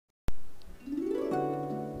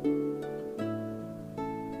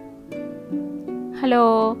Hello,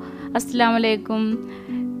 അസ്സലാമു അലൈക്കും.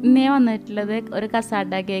 ഇന്നേ വന്നിട്ടുള്ളത് ഒരു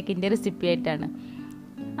കസാട്ട കേക്കിൻ്റെ റെസിപ്പി ആയിട്ടാണ്.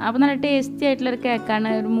 അപ്പോൾ നല്ല ടേസ്റ്റി ആയിട്ടുള്ളൊരു കേക്കാണ്.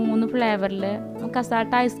 ഒരു 3 ഫ്ലേവറിൽ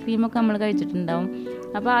കസാട്ട ഐസ്ക്രീമൊക്കെ നമ്മൾ കഴിച്ചിട്ടുണ്ടാവും.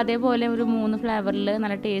 അപ്പോൾ അതേപോലെ ഒരു 3 ഫ്ലേവറിൽ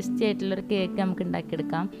നല്ല ടേസ്റ്റി ആയിട്ടുള്ളൊരു കേക്ക് നമുക്ക്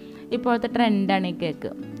ഉണ്ടാക്കിയെടുക്കാം. ഇപ്പോഴത്തെ ട്രെൻഡാണ് ഈ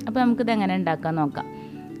കേക്ക്. അപ്പോൾ നമുക്കിത് എങ്ങനെ ഉണ്ടാക്കാൻ നോക്കാം.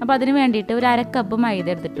 അപ്പോൾ അതിന് വേണ്ടിയിട്ട് ഒരു 1/2 കപ്പ് മൈദ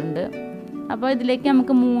എടുത്തിട്ടുണ്ട്. അപ്പോൾ ഇതിലേക്ക്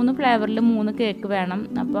നമുക്ക് 3 ഫ്ലേവറിൽ 3 കേക്ക് വേണം.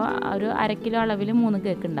 അപ്പോൾ ഒരു 1/2 കിലോ അളവിൽ 3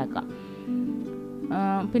 കേക്ക് ഉണ്ടാക്കാം.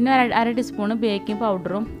 പിന്നെ 1/2 ടീസ്പൂൺ ബേക്കിംഗ്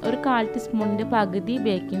പൗഡറും ഒരു 1/4 ടീസ്പൂണിൻ്റെ പകുതി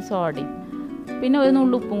ബേക്കിംഗ് സോഡയും പിന്നെ ഒരു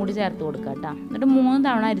നുള്ളു ഉപ്പും കൂടി ചേർത്ത് കൊടുക്കുക കേട്ടോ. എന്നിട്ട് 3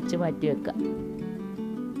 തവണ അരിച്ച് മാറ്റി വെക്കുക.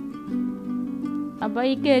 അപ്പോൾ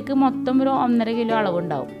ഈ കേക്ക് മൊത്തം ഒരു 1.5 കിലോ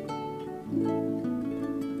അളവുണ്ടാവും.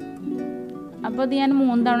 അപ്പോൾ ഇത് ഞാൻ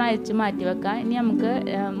 3 തവണ അരിച്ച് മാറ്റി വെക്കാം. ഇനി നമുക്ക്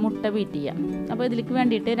മുട്ട ബീറ്റ് ചെയ്യാം. അപ്പോൾ ഇതിലേക്ക്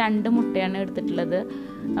വേണ്ടിയിട്ട് 2 മുട്ടയാണ് എടുത്തിട്ടുള്ളത്.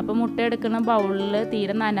 അപ്പോൾ മുട്ട എടുക്കുന്ന ബൗളിൽ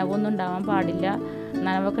തീരെ നനവൊന്നും ഉണ്ടാവാൻ പാടില്ല.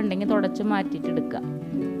 നനവൊക്കെ ഉണ്ടെങ്കിൽ തുടച്ച് മാറ്റിയിട്ട് എടുക്കുക.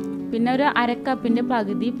 പിന്നെ ഒരു 1/2 കപ്പിൻ്റെ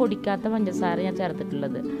പകുതി പൊടിക്കാത്ത പഞ്ചസാര ഞാൻ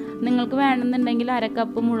ചേർത്തിട്ടുള്ളത്. നിങ്ങൾക്ക് വേണമെന്നുണ്ടെങ്കിൽ 1/2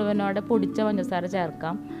 കപ്പ് മുഴുവനോടെ പൊടിച്ച പഞ്ചസാര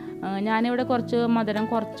ചേർക്കാം. ഞാനിവിടെ കുറച്ച് മധുരം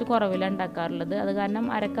കുറച്ച് കുറവിലാണ് ഉണ്ടാക്കാറുള്ളത്. അത് കാരണം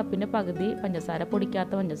 1/2 കപ്പിൻ്റെ പകുതി പഞ്ചസാര,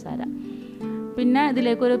 പൊടിക്കാത്ത പഞ്ചസാര. പിന്നെ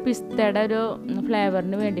ഇതിലേക്കൊരു പിസ്തയുടെ ഒരു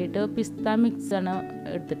ഫ്ലേവറിന് വേണ്ടിയിട്ട് പിസ്ത മിക്സാണ്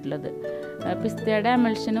എടുത്തിട്ടുള്ളത്. പിസ്തയുടെ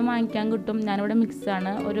എമൽഷനും വാങ്ങിക്കാൻ കിട്ടും. ഞാനിവിടെ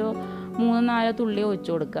മിക്സാണ്. ഒരു 3-4 തുള്ളി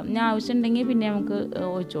ഒഴിച്ചു കൊടുക്കാം. ഇനി ആവശ്യമുണ്ടെങ്കിൽ പിന്നെ നമുക്ക്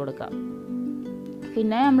ഒഴിച്ചു കൊടുക്കാം.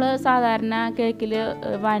 പിന്നെ നമ്മൾ സാധാരണ കേക്കിൽ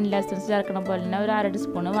വാനില എസൻസ് ചേർക്കണ പോലെ തന്നെ ഒരു 1/2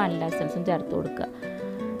 ടീസ്പൂൺ വാനില എസൻസും ചേർത്ത് കൊടുക്കുക.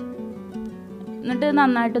 എന്നിട്ട്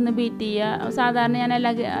നന്നായിട്ടൊന്ന് ബീറ്റ് ചെയ്യുക. സാധാരണ ഞാൻ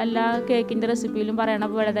എല്ലാ കേക്കിൻ്റെ റെസിപ്പിയിലും പറയണ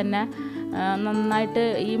പോലെ തന്നെ നന്നായിട്ട്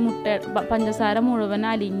ഈ പഞ്ചസാര മുഴുവൻ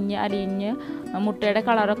അലിഞ്ഞ് മുട്ടയുടെ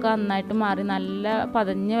കളറൊക്കെ നന്നായിട്ട് മാറി നല്ല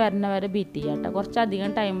പതഞ്ഞ് വരുന്ന വരെ ബീറ്റ് ചെയ്യുക കേട്ടോ.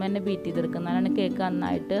 കുറച്ചധികം ടൈം തന്നെ ബീറ്റ് ചെയ്തെടുക്കുന്നതാണ് കേക്ക്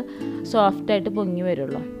നന്നായിട്ട് സോഫ്റ്റായിട്ട് പൊങ്ങി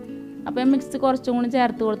വരുള്ളൂ. അപ്പോൾ മിക്സ് കുറച്ചും കൂടി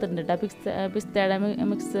ചേർത്ത് കൊടുത്തിട്ടുണ്ട് കേട്ടോ. പിസ്തയുടെ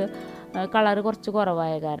മിക്സ് കളറ് കുറച്ച്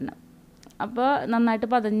കുറവായ കാരണം. അപ്പോൾ നന്നായിട്ട്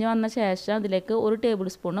പതഞ്ഞ് വന്ന ശേഷം അതിലേക്ക് 1 ടേബിൾ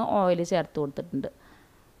സ്പൂൺ ഓയിൽ ചേർത്ത് കൊടുത്തിട്ടുണ്ട്.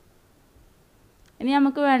 ഇനി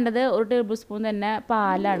നമുക്ക് വേണ്ടത് 1 ടേബിൾ സ്പൂൺ തന്നെ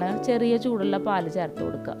പാലാണ്. ചെറിയ ചൂടുള്ള പാല് ചേർത്ത്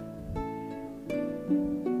കൊടുക്കുക.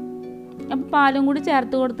 അപ്പോൾ പാലും കൂടി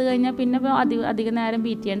ചേർത്ത് കൊടുത്തു കഴിഞ്ഞാൽ പിന്നെ അധികം നേരം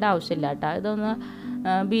ബീറ്റ് ചെയ്യേണ്ട ആവശ്യമില്ല കേട്ടോ. ഇതൊന്ന്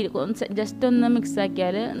ജസ്റ്റ് ഒന്ന് മിക്സ്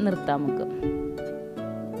ആക്കിയാൽ നിർത്താം നമുക്ക്.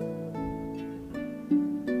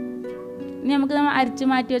 ഇനി നമുക്ക് അരിച്ച്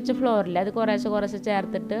മാറ്റി വെച്ച ഫ്ലോറിൽ അത് കുറേശ്ശെ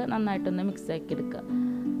ചേർത്തിട്ട് നന്നായിട്ടൊന്ന് മിക്സ് ആക്കി എടുക്കുക.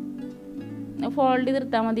 ഫോൾഡ്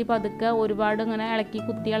ചെയ്തെടുത്താൽ മതി പതുക്കെ. ഒരുപാട് ഇങ്ങനെ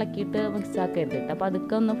കുത്തി ഇളക്കിയിട്ട് മിക്സ് ആക്കരുത് കേട്ടോ.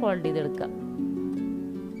 പതുക്കെ ഒന്ന് ഫോൾഡ് ചെയ്തെടുക്കുക.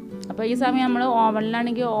 അപ്പോൾ ഈ സമയം നമ്മൾ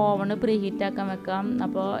ഓവനിലാണെങ്കിൽ ഓവണ് പ്രീ ഹീറ്റ് ആക്കാൻ വെക്കാം.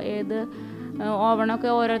 അപ്പോൾ ഏത് ഓവണൊക്കെ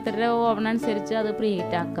ഓരോരുത്തരുടെ ഓവണനുസരിച്ച് അത് പ്രീ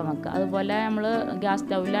ഹീറ്റ് ആക്കാൻ വെക്കാം. അതുപോലെ നമ്മൾ ഗ്യാസ്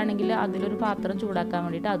സ്റ്റൗവിലാണെങ്കിൽ അതിലൊരു പാത്രം ചൂടാക്കാൻ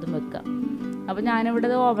വേണ്ടിയിട്ട് അതും വെക്കാം. അപ്പോൾ ഞാനിവിടെ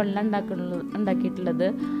ഓവനിലാണ് ഉണ്ടാക്കിയിട്ടുള്ളത്.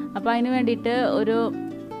 അപ്പോൾ അതിന് വേണ്ടിയിട്ട് ഒരു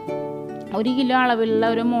 1 കിലോ അളവിലുള്ള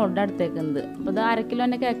ഒരു മോൾഡ് എടുത്തേക്കുന്നത്. അപ്പോൾ ഇത് 1/2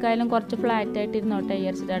 കിലോൻ്റെ കേക്കായാലും കുറച്ച് ഫ്ലാറ്റായിട്ട് ഇരുന്നോട്ടെ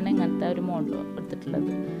വിചാരിച്ചിട്ടാണ് ഇങ്ങനത്തെ ഒരു മോൾഡ്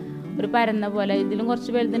എടുത്തിട്ടുള്ളത്. ഒരു പരന്ന പോലെ. ഇതിലും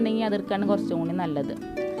കുറച്ച് വലുതുണ്ടെങ്കിൽ അതെടുക്കാണ് കുറച്ചും കൂടി നല്ലത്.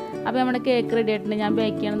 അപ്പോൾ നമ്മുടെ കേക്ക് റെഡി ആയിട്ടുണ്ട്. ഞാൻ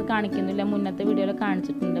ബേക്ക് ചെയ്യണത് കാണിക്കുന്നില്ല, മുന്നത്തെ വീഡിയോയിൽ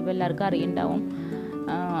കാണിച്ചിട്ടുണ്ട്. അപ്പോൾ എല്ലാവർക്കും അറിയുണ്ടാവും.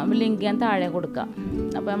 ലിങ്ക് ഞാൻ താഴെ കൊടുക്കാം.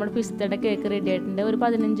 അപ്പോൾ നമ്മുടെ പിസ്തയുടെ കേക്ക് റെഡി ആയിട്ടുണ്ട്. ഒരു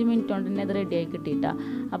 15 മിനിറ്റ് കൊണ്ട് തന്നെ ഇത് റെഡിയായി കിട്ടിയിട്ടാണ്.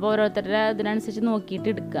 അപ്പോൾ ഓരോരുത്തരുടെ ഇതിനനുസരിച്ച് നോക്കിയിട്ട്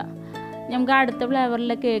എടുക്കുക. നമുക്ക് അടുത്ത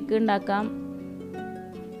ഫ്ലേവറിലെ കേക്ക് ഉണ്ടാക്കാം.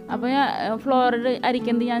 അപ്പോൾ ഫ്ലോർ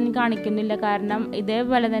അരിക്കുന്നത് ഞാൻ കാണിക്കുന്നില്ല, കാരണം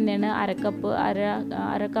ഇതേപോലെ തന്നെയാണ്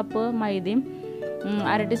 1/2 കപ്പ് മൈദയും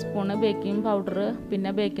 1/2 ടീസ്പൂണ് ബേക്കിംഗ് പൗഡർ പിന്നെ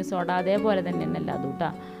ബേക്കിംഗ് സോഡ അതേപോലെ തന്നെയാണ് എല്ലാതും കേട്ടോ.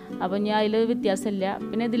 അപ്പോൾ ഞാൻ അതിൽ വ്യത്യാസമില്ല.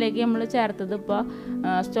 പിന്നെ ഇതിലേക്ക് നമ്മൾ ചേർത്തത് ഇപ്പോൾ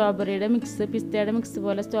സ്ട്രോബെറിയുടെ മിക്സ്, പിസ്തയുടെ മിക്സ്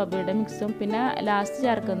പോലെ സ്ട്രോബെറിയുടെ മിക്സും പിന്നെ ലാസ്റ്റ്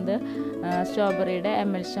ചേർക്കുന്നത് സ്ട്രോബെറിയുടെ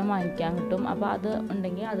എമൽഷൻ വാങ്ങിക്കാൻ കിട്ടും. അപ്പോൾ അത്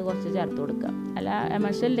ഉണ്ടെങ്കിൽ അത് കുറച്ച് ചേർത്ത് കൊടുക്കുക. അല്ല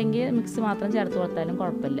എമൽഷൻ ഇല്ലെങ്കിൽ മിക്സ് മാത്രം ചേർത്ത് കൊടുത്താലും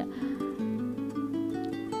കുഴപ്പമില്ല.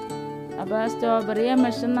 അപ്പോൾ സ്ട്രോബെറി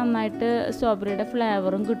എമൽഷൻ നന്നായിട്ട് സ്ട്രോബെറിയുടെ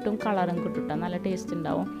ഫ്ലേവറും കിട്ടും, കളറും കിട്ടും കേട്ടോ. നല്ല ടേസ്റ്റ്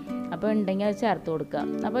ഉണ്ടാവും. അപ്പോൾ ഉണ്ടെങ്കിൽ അത് ചേർത്ത് കൊടുക്കുക.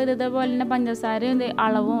 അപ്പോൾ ഇതേപോലെ തന്നെ പഞ്ചസാരയും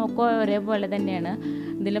അളവും ഒക്കെ ഒരേപോലെ തന്നെയാണ്.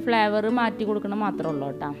 ഇതിൽ ഫ്ലേവർ മാറ്റി കൊടുക്കണം മാത്രമേ ഉള്ളൂ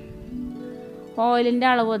കേട്ടോ. ഓയിലിൻ്റെ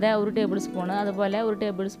അളവ് അതെ 1 ടേബിൾ സ്പൂണ്, അതുപോലെ 1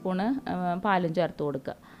 ടേബിൾ സ്പൂണ് പാലും ചേർത്ത്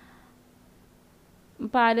കൊടുക്കുക.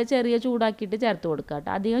 പാല് ചെറിയ ചൂടാക്കിയിട്ട് ചേർത്ത് കൊടുക്കുക കേട്ടോ.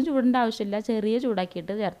 അധികം ചൂടിൻ്റെ ആവശ്യമില്ല, ചെറിയ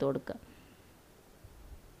ചൂടാക്കിയിട്ട് ചേർത്ത് കൊടുക്കുക.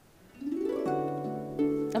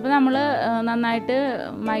 അപ്പോൾ നമ്മൾ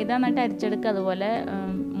മൈദ നന്നായിട്ട് അരിച്ചെടുക്കുക. അതുപോലെ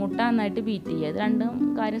മുട്ട നന്നായിട്ട് ബീറ്റ് ചെയ്യുക. ഇത് രണ്ടും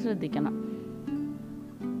കാര്യം ശ്രദ്ധിക്കണം.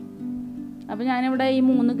 അപ്പോൾ ഞാനിവിടെ ഈ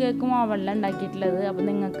 3 കേക്കും ഓവനിലാണ് ഉണ്ടാക്കിയിട്ടുള്ളത്. അപ്പോൾ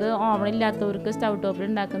നിങ്ങൾക്ക് ഓവനില്ലാത്തവർക്ക് സ്റ്റൗ ടോപ്പിൽ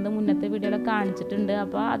ഉണ്ടാക്കുന്നത് മുന്നത്തെ വീഡിയോയിൽ കാണിച്ചിട്ടുണ്ട്.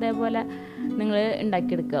 അപ്പോൾ അതേപോലെ നിങ്ങൾ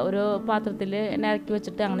ഉണ്ടാക്കിയെടുക്കുക. ഒരു പാത്രത്തിൽ ഇറക്കി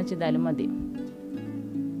വെച്ചിട്ട് അങ്ങനെ ചെയ്താലും മതി.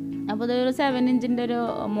 അപ്പോൾ ഇതൊരു 7 ഇഞ്ചിൻ്റെ ഒരു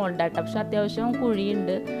മോൾഡാട്ടോ. പക്ഷെ അത്യാവശ്യം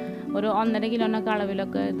കുഴിയുണ്ട്. ഒരു 1.5 കിലോനൊക്കെ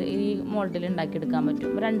അളവിലൊക്കെ ഇത് ഈ മോൾഡിൽ ഉണ്ടാക്കിയെടുക്കാൻ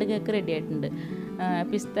പറ്റും. 2 കേക്ക് റെഡി ആയിട്ടുണ്ട്.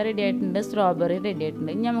 പിസ്ത റെഡി ആയിട്ടുണ്ട്, സ്ട്രോബെറി റെഡി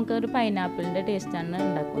ആയിട്ടുണ്ട്. ഇനി നമുക്കൊരു പൈനാപ്പിളിൻ്റെ ടേസ്റ്റാണ്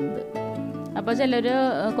ഉണ്ടാക്കുന്നത്. അപ്പോൾ ചിലർ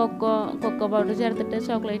കൊക്കോ പൗഡർ ചേർത്തിട്ട്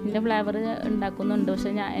ചോക്ലേറ്റിൻ്റെ ഫ്ലേവർ ഉണ്ടാക്കുന്നുണ്ട്. പക്ഷേ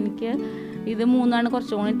എനിക്ക് ഇത് 3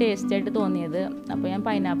 കുറച്ചും കൂടി ടേസ്റ്റായിട്ട് തോന്നിയത്. അപ്പോൾ ഞാൻ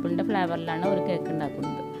പൈനാപ്പിളിൻ്റെ ഫ്ലേവറിലാണ് ഒരു കേക്ക്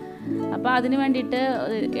ഉണ്ടാക്കുന്നത്. അപ്പോൾ അതിന് വേണ്ടിയിട്ട്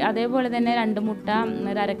അതേപോലെ തന്നെ 2 മുട്ട,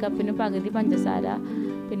 1/2 കപ്പിന് പകുതി പഞ്ചസാര,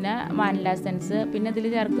 പിന്നെ വാനില എസൻസ്, പിന്നെ ഇതിൽ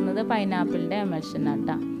ചേർക്കുന്നത് പൈനാപ്പിളിൻ്റെ എമൽഷൻ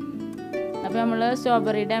ആട്ടോ. അപ്പോൾ നമ്മൾ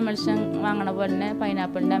സ്ട്രോബെറിയുടെ എമൽഷൻ വാങ്ങണ പോലെ തന്നെ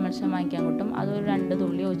പൈനാപ്പിളിൻ്റെ എമൽഷൻ വാങ്ങിക്കാൻ കിട്ടും. അതൊരു 2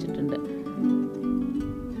 തുള്ളി ഒഴിച്ചിട്ടുണ്ട്.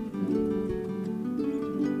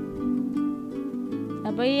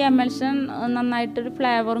 അപ്പോൾ ഈ എമൽഷൻ നന്നായിട്ടൊരു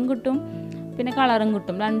ഫ്ലേവറും കിട്ടും, പിന്നെ കളറും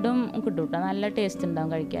കിട്ടും. രണ്ടും കിട്ടും കേട്ടോ. നല്ല ടേസ്റ്റ് ഉണ്ടാവും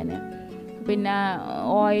കഴിക്കാൻ. പിന്നെ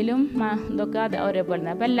ഓയിലും ഇതൊക്കെ ഒരേപോലെ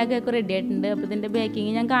തന്നെ. അപ്പോൾ എല്ലാ കേക്കും റെഡി ആയിട്ടുണ്ട്. അപ്പോൾ ഇതിൻ്റെ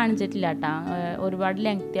ബേക്കിങ് ഞാൻ കാണിച്ചിട്ടില്ല കേട്ടോ. ഒരുപാട്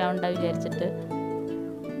ലെങ്തി ആവുണ്ടാവും വിചാരിച്ചിട്ട്.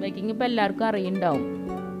 ബേക്കിങ് ഇപ്പോൾ എല്ലാവർക്കും അറിയുണ്ടാവും.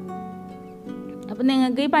 അപ്പോൾ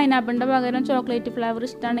നിങ്ങൾക്ക് ഈ പൈനാപ്പിളിൻ്റെ പകരം ചോക്ലേറ്റ് ഫ്ലേവർ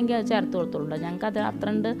ഇഷ്ടമാണെങ്കിൽ അത് ചേർത്ത് കൊടുത്തോളൂ. ഞങ്ങൾക്ക് അത്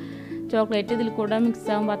അത്രണ്ട് ചോക്ലേറ്റ് ഇതിൽ കൂടെ മിക്സ്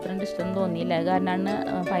ആകുമ്പോൾ അത്രണ്ട് ഇഷ്ടം തോന്നിയില്ല. അത് കാരണമാണ്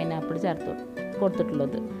പൈനാപ്പിൾ ചേർത്ത്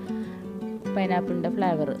കൊടുത്തിട്ടുള്ളത്, പൈനാപ്പിളിൻ്റെ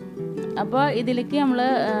ഫ്ലേവർ. അപ്പോൾ ഇതിലേക്ക് നമ്മൾ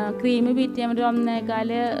ക്രീം ബീറ്റ് ചെയ്യാൻ ഒരു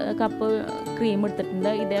 1.25 കപ്പ് ക്രീം എടുത്തിട്ടുണ്ട്.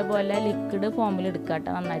 ഇതേപോലെ ലിക്വിഡ് ഫോമിൽ എടുക്കുക കേട്ടോ.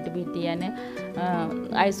 നന്നായിട്ട് ബീറ്റ് ചെയ്യാൻ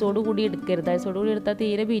ഐസോട് കൂടി എടുക്കരുത്. ഐസോട് കൂടി എടുത്താൽ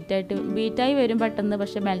തീരെ ബീറ്റായി വരും പെട്ടെന്ന്,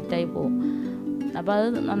 പക്ഷേ മെൽറ്റായി പോകും. അപ്പോൾ അത്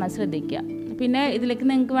നന്നായി ശ്രദ്ധിക്കുക. പിന്നെ ഇതിലേക്ക്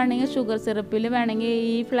നിങ്ങൾക്ക് വേണമെങ്കിൽ ഷുഗർ സിറപ്പിൽ വേണമെങ്കിൽ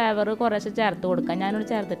ഈ ഫ്ലേവർ കുറേശ്ശെ ചേർത്ത് കൊടുക്കാം. ഞാനിവിടെ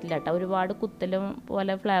ചേർത്തിട്ടില്ല കേട്ടോ. ഒരുപാട് കുത്തലും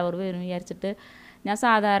പോലെ ഫ്ലേവർ വരും വിചാരിച്ചിട്ട് ഞാൻ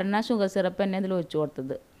സാധാരണ ഷുഗർ സിറപ്പ് തന്നെ ഇതിൽ ഒഴിച്ച്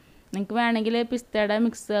കൊടുത്തത്. നിങ്ങൾക്ക് വേണമെങ്കിൽ പിസ്തയുടെ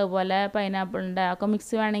മിക്സ് അതുപോലെ പൈനാപ്പിളിൻ്റെ ഒക്കെ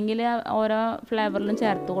മിക്സ് വേണമെങ്കിൽ ഓരോ ഫ്ലേവറിലും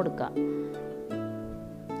ചേർത്ത് കൊടുക്കാം.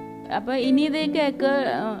 അപ്പോൾ ഇനി ഇത് കേക്ക്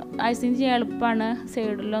ഐസിങ് ചെയ്യാൻ എളുപ്പമാണ്.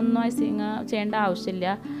 സൈഡിലൊന്നും ഐസിങ് ചെയ്യേണ്ട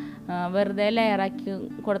ആവശ്യമില്ല. വെറുതെ ലെയറാക്കി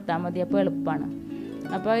കൊടുത്താൽ മതി. അപ്പോൾ എളുപ്പമാണ്.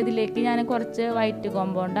 അപ്പോൾ ഇതിലേക്ക് ഞാൻ കുറച്ച് വൈറ്റ്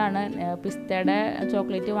കോമ്പൗണ്ടാണ്, പിസ്തയുടെ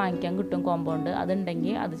ചോക്ലേറ്റ് വാങ്ങിക്കാൻ കിട്ടും കോമ്പൗണ്ട്,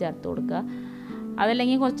 അതുണ്ടെങ്കിൽ അത് ചേർത്ത് കൊടുക്കുക.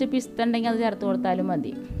 അതല്ലെങ്കിൽ കുറച്ച് പിസ്ത ഉണ്ടെങ്കിൽ അത് ചേർത്ത് കൊടുത്താലും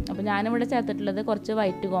മതി. അപ്പോൾ ഞാനിവിടെ ചേർത്തിട്ടുള്ളത് കുറച്ച്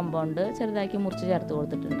വൈറ്റ് കോമ്പൗണ്ട് ചെറുതാക്കി മുറിച്ച് ചേർത്ത്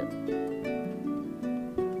കൊടുത്തിട്ടുണ്ട്.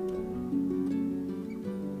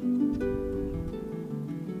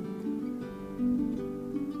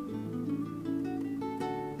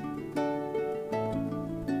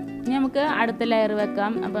 ഇനി നമുക്ക് അടുത്ത ലെയർ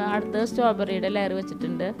വെക്കാം. അപ്പോൾ അടുത്ത സ്ട്രോബെറിയുടെ ലെയർ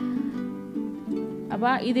വെച്ചിട്ടുണ്ട്.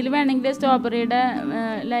 അപ്പോൾ ഇതിൽ വേണമെങ്കിൽ സ്ട്രോബെറിയുടെ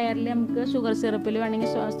ലെയറിൽ നമുക്ക് ഷുഗർ സിറപ്പിൽ വേണമെങ്കിൽ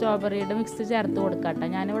സ്ട്രോബെറിയുടെ മിക്സ് ചേർത്ത് കൊടുക്കാം കേട്ടോ.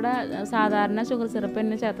 ഞാനിവിടെ സാധാരണ ഷുഗർ സിറപ്പ്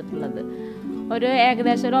തന്നെ ചേർത്തിട്ടുള്ളത്. ഒരു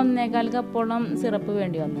ഏകദേശം ഒരു 1.25 കപ്പോളം സിറപ്പ്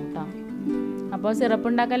വേണ്ടി വന്നു കേട്ടോ. അപ്പോൾ സിറപ്പ്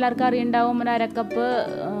ഉണ്ടാക്കാൻ എല്ലാവർക്കും അറിയുണ്ടാവും. ഒരു 1/2 കപ്പ്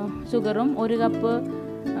ഷുഗറും 1 കപ്പ്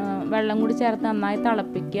വെള്ളം കൂടി ചേർത്ത് നന്നായി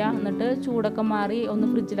തിളപ്പിക്കുക. എന്നിട്ട് ചൂടൊക്കെ മാറി ഒന്ന്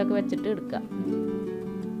ഫ്രിഡ്ജിലൊക്കെ വെച്ചിട്ട് എടുക്കുക.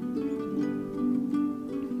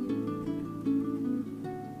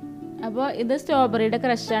 അപ്പോൾ ഇത് സ്ട്രോബെറിയുടെ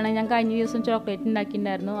ക്രഷാണ്. ഞാൻ കഴിഞ്ഞ ദിവസം ചോക്ലേറ്റ്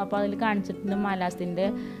ഉണ്ടാക്കിയിട്ടുണ്ടായിരുന്നു. അപ്പോൾ അതിൽ കാണിച്ചിട്ടുണ്ട് മാലാസിൻ്റെ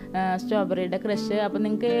സ്ട്രോബെറിയുടെ ക്രഷ്. അപ്പോൾ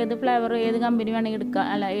നിങ്ങൾക്ക് ഏത് ഫ്ലേവർ ഏത് കമ്പനി വേണമെങ്കിൽ എടുക്കാം,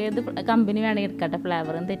 അല്ല ഏത് കമ്പനി വേണമെങ്കിൽ എടുക്കട്ടെ.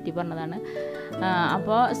 ഫ്ലേവറും തെറ്റി പറഞ്ഞതാണ്.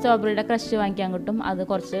 അപ്പോൾ സ്ട്രോബെറിയുടെ ക്രഷ് വാങ്ങിക്കാൻ കിട്ടും. അത്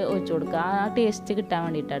കുറച്ച് ഒഴിച്ചു കൊടുക്കുക, ആ ടേസ്റ്റ് കിട്ടാൻ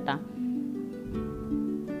വേണ്ടിയിട്ടാട്ടോ.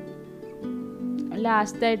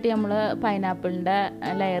 ലാസ്റ്റായിട്ട് നമ്മൾ പൈനാപ്പിളിൻ്റെ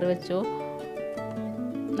ലെയർ വെച്ചു.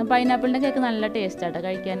 പൈനാപ്പിളിൻ്റെ കേക്ക് നല്ല ടേസ്റ്റാട്ടോ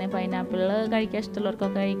കഴിക്കാൻ. പൈനാപ്പിൾ കഴിക്കാൻ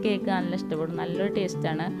ഇഷ്ടമുള്ളവർക്കൊക്കെ ഈ കേക്ക് നല്ല ഇഷ്ടപ്പെടും. നല്ലൊരു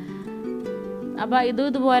ടേസ്റ്റാണ്. അപ്പോൾ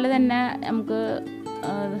ഇതുപോലെ തന്നെ നമുക്ക്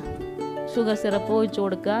ഷുഗർ സിറപ്പ് ഒഴിച്ച്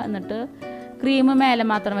കൊടുക്കുക. എന്നിട്ട് ക്രീം മേലെ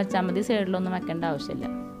മാത്രം വെച്ചാൽ മതി, സൈഡിലൊന്നും വെക്കേണ്ട ആവശ്യമില്ല.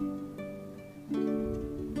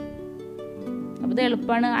 അപ്പോൾ ഇത്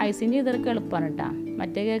എളുപ്പമാണ്. ഐസിങ് ചെയ്തെടുക്കുക എളുപ്പമാണ് കേട്ടോ.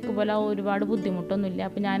 മറ്റേ കേക്ക് പോലെ ഒരുപാട് ബുദ്ധിമുട്ടൊന്നുമില്ല.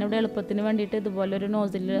 അപ്പോൾ ഞാനിവിടെ എളുപ്പത്തിന് വേണ്ടിയിട്ട് ഇതുപോലെ ഒരു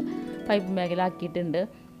നോസിൽ പൈപ്പ് ബാഗിലാക്കിയിട്ടുണ്ട്.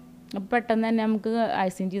 അപ്പോൾ പെട്ടെന്ന് തന്നെ നമുക്ക്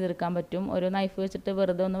ഐസിങ് ചെയ്തെടുക്കാൻ പറ്റും. ഒരു നൈഫ് വെച്ചിട്ട്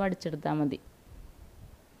വെറുതെ ഒന്ന് വടിച്ചെടുത്താൽ മതി.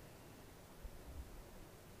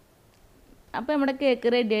 അപ്പോൾ നമ്മുടെ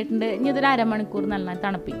കേക്ക് റെഡി ആയിട്ടുണ്ട്. ഇനി ഇതൊരു 1/2 മണിക്കൂർ നന്നായി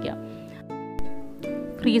തണുപ്പിക്കാം.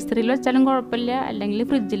 ഫ്രീസറിൽ വെച്ചാലും കുഴപ്പമില്ല, അല്ലെങ്കിൽ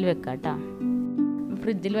ഫ്രിഡ്ജിൽ വെക്കാം കേട്ടോ.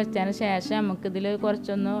 ഫ്രിഡ്ജിൽ വെച്ചതിന് ശേഷം നമുക്കിതിൽ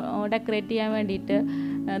കുറച്ചൊന്ന് ഡെക്കറേറ്റ് ചെയ്യാൻ വേണ്ടിയിട്ട്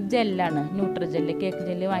ജെല്ലാണ്, ന്യൂട്രി ജെല്ല്, കേക്ക്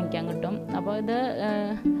ജെല്ല് വാങ്ങിക്കാൻ കിട്ടും. അപ്പോൾ ഇത്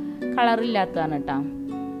കളറില്ലാത്തതാണ് കേട്ടോ.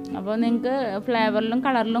 അപ്പോൾ നിങ്ങൾക്ക് ഫ്ലേവറിലും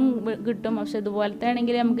കളറിലും കിട്ടും. പക്ഷെ ഇതുപോലത്തെ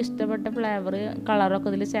ആണെങ്കിൽ നമുക്ക് ഇഷ്ടപ്പെട്ട ഫ്ലേവർ കളറൊക്കെ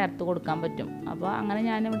ഇതിൽ ചേർത്ത് കൊടുക്കാൻ പറ്റും. അപ്പോൾ അങ്ങനെ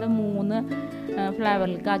ഞാനിവിടെ 3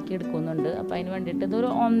 ഫ്ലേവറിലേക്ക് ആക്കി എടുക്കുന്നുണ്ട്. അപ്പോൾ അതിന് വേണ്ടിയിട്ട് ഇതൊരു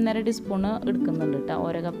 1.5 ടീസ്പൂണ് എടുക്കുന്നുണ്ട് കേട്ടോ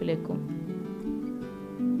ഓരോ കപ്പിലേക്കും.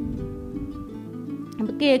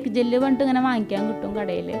 അപ്പോൾ കേക്ക് ജെല്ല് പറഞ്ഞിട്ട് ഇങ്ങനെ വാങ്ങിക്കാൻ കിട്ടും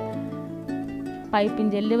കടയിൽ.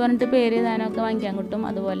 പൈപ്പിംഗ് ജെല്ല് പറഞ്ഞിട്ട് പേര് എഴുതാനൊക്കെ വാങ്ങിക്കാൻ കിട്ടും.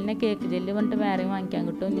 അതുപോലെ തന്നെ കേക്ക് ജെല്ല് പറഞ്ഞിട്ട് വേറെയും വാങ്ങിക്കാൻ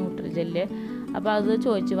കിട്ടും, ന്യൂട്രി ജെല്ല്. അപ്പോൾ അത്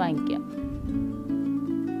ചോദിച്ച് വാങ്ങിക്കാം.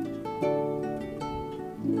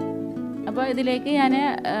 അപ്പോൾ ഇതിലേക്ക് ഞാൻ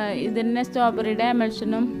ഇതിൻ്റെ സ്ട്രോബെറിയുടെ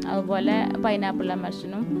എമൽഷനും അതുപോലെ പൈനാപ്പിൾ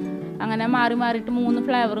എമൽഷനും അങ്ങനെ മാറി മാറിയിട്ട് 3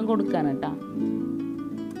 ഫ്ലേവറും കൊടുക്കുകയാണ് കേട്ടോ.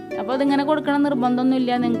 അപ്പോൾ അതിങ്ങനെ കൊടുക്കണം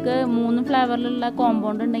നിർബന്ധമൊന്നുമില്ല. നിങ്ങൾക്ക് 3 ഫ്ലേവറിലുള്ള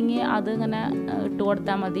കോമ്പൗണ്ട് ഉണ്ടെങ്കിൽ അത് ഇങ്ങനെ ഇട്ട്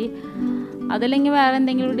കൊടുത്താൽ മതി. അതല്ലെങ്കിൽ വേറെ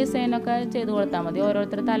എന്തെങ്കിലും ഡിസൈനൊക്കെ ചെയ്ത് കൊടുത്താൽ മതി.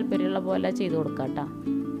 ഓരോരുത്തർ താല്പര്യമുള്ള പോലെ ചെയ്ത് കൊടുക്കാം കേട്ടോ.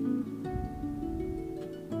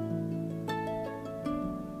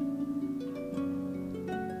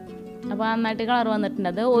 അപ്പോൾ നന്നായിട്ട് കളർ വന്നിട്ടുണ്ട്.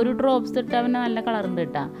 അത് ഒരു ഡ്രോപ്സ് ഇട്ടാൽ പിന്നെ നല്ല കളറുണ്ട്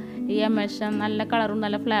കേട്ടോ. ഈ എമൽഷൻ നല്ല കളറും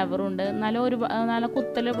നല്ല ഫ്ലേവറും ഉണ്ട്. നല്ല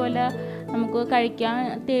കുത്തൽ പോലെ നമുക്ക് കഴിക്കാൻ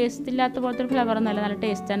ടേസ്റ്റ് ഇല്ലാത്ത പോലത്തെ ഒരു ഫ്ലേവറൊന്നുമല്ല, നല്ല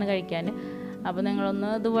ടേസ്റ്റാണ് കഴിക്കാൻ. അപ്പോൾ നിങ്ങളൊന്ന്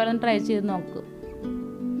ഇതുപോലെ ട്രൈ ചെയ്ത് നോക്കൂ.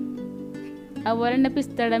 അതുപോലെ തന്നെ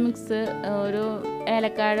പിസ്തയുടെ മിക്സ് ഒരു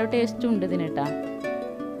ഏലക്കായുടെ ടേസ്റ്റും ഉണ്ട് ഇതിന് കേട്ടോ.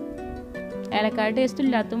 ഏലക്കായ ടേസ്റ്റ്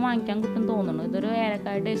ഇല്ലാത്തതും വാങ്ങിക്കാൻ കിട്ടും തോന്നുന്നു. ഇതൊരു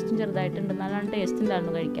ഏലക്കായ ടേസ്റ്റും ചെറുതായിട്ടുണ്ട്. നല്ല ടേസ്റ്റ്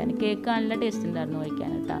ഉണ്ടായിരുന്നു കഴിക്കാൻ. കേക്ക് നല്ല ടേസ്റ്റ് ഉണ്ടായിരുന്നു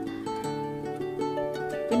കഴിക്കാൻ കേട്ടോ.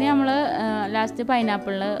 പിന്നെ നമ്മൾ ലാസ്റ്റ്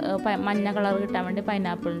പൈനാപ്പിളിൽ മഞ്ഞ കളർ കിട്ടാൻ വേണ്ടി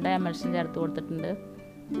പൈനാപ്പിളിൻ്റെ എമൽഷൻ ചേർത്ത് കൊടുത്തിട്ടുണ്ട്.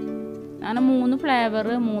 അങ്ങനെ 3 ഫ്ലേവർ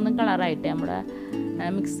 3 കളറായിട്ട് നമ്മുടെ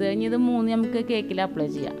മിക്സ്. ഇനി ഇത് 3 നമുക്ക് കേക്കിൽ അപ്ലൈ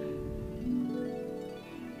ചെയ്യാം.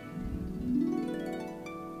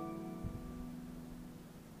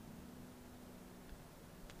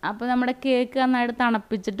 അപ്പോൾ നമ്മുടെ കേക്ക് നന്നായിട്ട്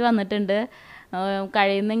തണുപ്പിച്ചിട്ട് വന്നിട്ടുണ്ട്.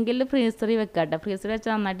 കഴിയുന്നെങ്കിൽ ഫ്രീസറിൽ വെക്കാം കേട്ടോ. ഫ്രീസറിൽ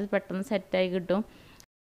വെച്ചാൽ നന്നായിട്ട് പെട്ടെന്ന് സെറ്റായി കിട്ടും.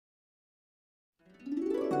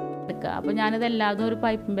 അപ്പോൾ ഞാനിത് എല്ലാതും ഒരു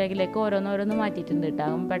പൈപ്പിംഗ് ബാഗിലേക്ക് ഓരോന്നോരോന്ന് മാറ്റിയിട്ടുണ്ട് കേട്ടോ.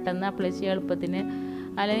 പെട്ടെന്ന് അപ്ലൈ ചെയ്യാൻ എളുപ്പത്തിന്.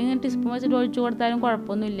 അല്ലെങ്കിൽ ടീസ്പൂൺ വെച്ചിട്ട് ഒഴിച്ചു കൊടുത്താലും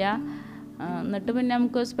കുഴപ്പമൊന്നുമില്ല. എന്നിട്ട് പിന്നെ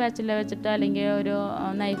നമുക്ക് സ്പാച്ചില വെച്ചിട്ട് അല്ലെങ്കിൽ ഒരു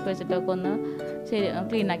നൈഫ് വെച്ചിട്ടൊക്കെ ഒന്ന്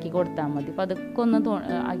ക്ലീൻ ആക്കി കൊടുത്താൽ മതി. പതുക്കെ ഒന്ന്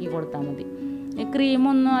ആക്കി കൊടുത്താൽ മതി. ഈ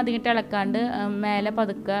ക്രീമൊന്നും അധികം ഇളക്കാണ്ട് മേലെ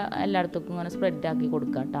പതുക്കെ എല്ലായിടത്തേക്കും ഇങ്ങനെ സ്പ്രെഡ് ആക്കി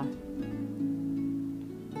കൊടുക്കാം കേട്ടോ.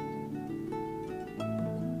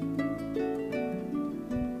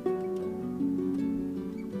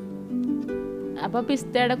 അപ്പോൾ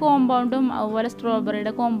പിസ്തയുടെ കോമ്പൗണ്ടും അതുപോലെ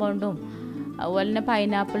സ്ട്രോബെറിയുടെ കോമ്പൗണ്ടും അതുപോലെ തന്നെ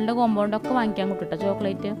പൈനാപ്പിളിൻ്റെ കോമ്പൗണ്ടൊക്കെ വാങ്ങിക്കാൻ കിട്ടും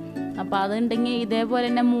ചോക്ലേറ്റ്. അപ്പോൾ അതുണ്ടെങ്കിൽ ഇതേപോലെ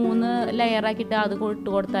തന്നെ 3 ലെയറാക്കിയിട്ട് അത് ഇട്ട്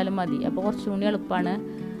കൊടുത്താലും മതി. അപ്പോൾ കുറച്ചും കൂടി എളുപ്പമാണ്.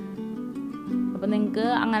 അപ്പോൾ നിങ്ങൾക്ക്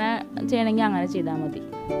അങ്ങനെ ചെയ്യണമെങ്കിൽ അങ്ങനെ ചെയ്താൽ മതി.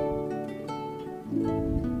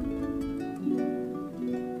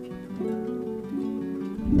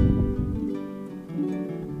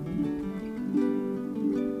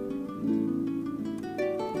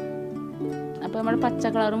 അപ്പോൾ നമ്മുടെ പച്ച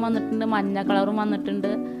കളറും വന്നിട്ടുണ്ട്, മഞ്ഞ കളറും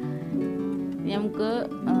വന്നിട്ടുണ്ട്. നമുക്ക്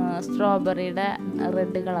സ്ട്രോബെറിയുടെ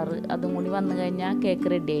റെഡ് കളറ് അതും കൂടി വന്നു കഴിഞ്ഞാൽ കേക്ക്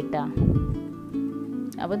റെഡി ആയിട്ടാണ്.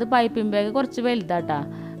 അപ്പോൾ ഇത് പൈപ്പിംഗ് ബാഗ് കുറച്ച് വലുതാട്ടാ.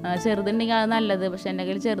 ചെറുതുണ്ടെങ്കിൽ അത് നല്ലത്. പക്ഷെ എൻ്റെ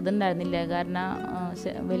കയ്യിൽ ചെറുതുണ്ടായിരുന്നില്ല, കാരണം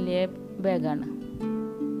വലിയ ബാഗാണ്.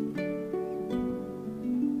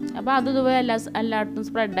 അപ്പോൾ അത് ഇതുപോലെ എല്ലായിടത്തും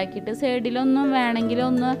സ്പ്രെഡാക്കിയിട്ട് സൈഡിലൊന്നും വേണമെങ്കിൽ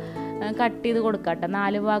ഒന്ന് കട്ട് ചെയ്ത് കൊടുക്കാട്ടെ.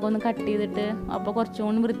 4 ഭാഗം ഒന്ന് കട്ട് ചെയ്തിട്ട് അപ്പോൾ കുറച്ചും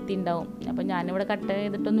കൂടി വൃത്തി ഉണ്ടാവും. അപ്പോൾ ഞാനിവിടെ കട്ട്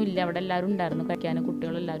ചെയ്തിട്ടൊന്നും ഇല്ല. അവിടെ എല്ലാവരും ഉണ്ടായിരുന്നു കഴിക്കാൻ,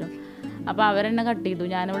 കുട്ടികളെല്ലാവരും. അപ്പോൾ അവരെന്നെ കട്ട് ചെയ്തു.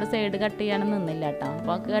 ഞാനിവിടെ സൈഡ് കട്ട് ചെയ്യാനൊന്നും നിന്നില്ല കേട്ടോ.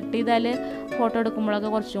 അപ്പോൾ കട്ട് ചെയ്താൽ ഫോട്ടോ എടുക്കുമ്പോഴൊക്കെ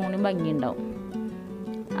കുറച്ചും കൂടി ഭംഗിയുണ്ടാവും.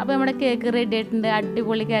 അപ്പോൾ നമ്മുടെ കേക്ക് റെഡി ആയിട്ടുണ്ട്.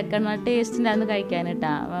 അടിപൊളി കേക്കാണ്. ടേസ്റ്റ് ഉണ്ടായിരുന്നു കഴിക്കാൻ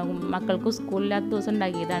കേട്ടോ. മക്കൾക്ക് സ്കൂളില്ലാത്ത ദിവസം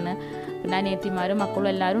ഉണ്ടാക്കിയതാണ്. പിന്നെ അനിയത്തിമാരും മക്കളും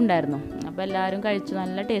എല്ലാവരും ഉണ്ടായിരുന്നു. അപ്പോൾ എല്ലാവരും കഴിച്ചു.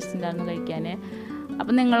 നല്ല ടേസ്റ്റ് ഉണ്ടായിരുന്നു കഴിക്കാൻ.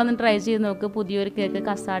 അപ്പോൾ നിങ്ങളൊന്ന് ട്രൈ ചെയ്ത് നോക്ക്. പുതിയൊരു കേക്ക്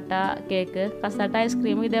കസാട്ട കേക്ക്. കസാട്ട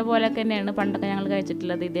ഐസ്ക്രീം ഇതേപോലെയൊക്കെ തന്നെയാണ് പണ്ടൊക്കെ ഞങ്ങൾ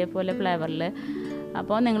കഴിച്ചിട്ടുള്ളത്, ഇതേപോലെ ഫ്ലേവറിൽ.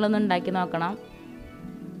 അപ്പോൾ നിങ്ങളൊന്ന് ഉണ്ടാക്കി നോക്കണം.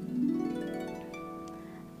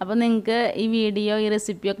 അപ്പോൾ നിങ്ങൾക്ക് ഈ വീഡിയോ ഈ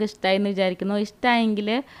റെസിപ്പിയൊക്കെ ഇഷ്ടമായി എന്ന് വിചാരിക്കുന്നു. ഇഷ്ടമായെങ്കിൽ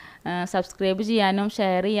സബ്സ്ക്രൈബ് ചെയ്യാനും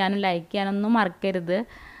ഷെയർ ചെയ്യാനും ലൈക്ക് ചെയ്യാനൊന്നും മറക്കരുത്.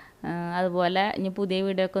 അതുപോലെ ഇനി പുതിയ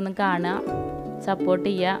വീഡിയോ ഒക്കെ ഒന്ന് കാണുക, സപ്പോർട്ട്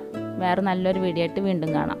ചെയ്യുക. വേറെ നല്ലൊരു വീഡിയോ ആയിട്ട്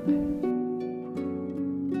വീണ്ടും കാണാം.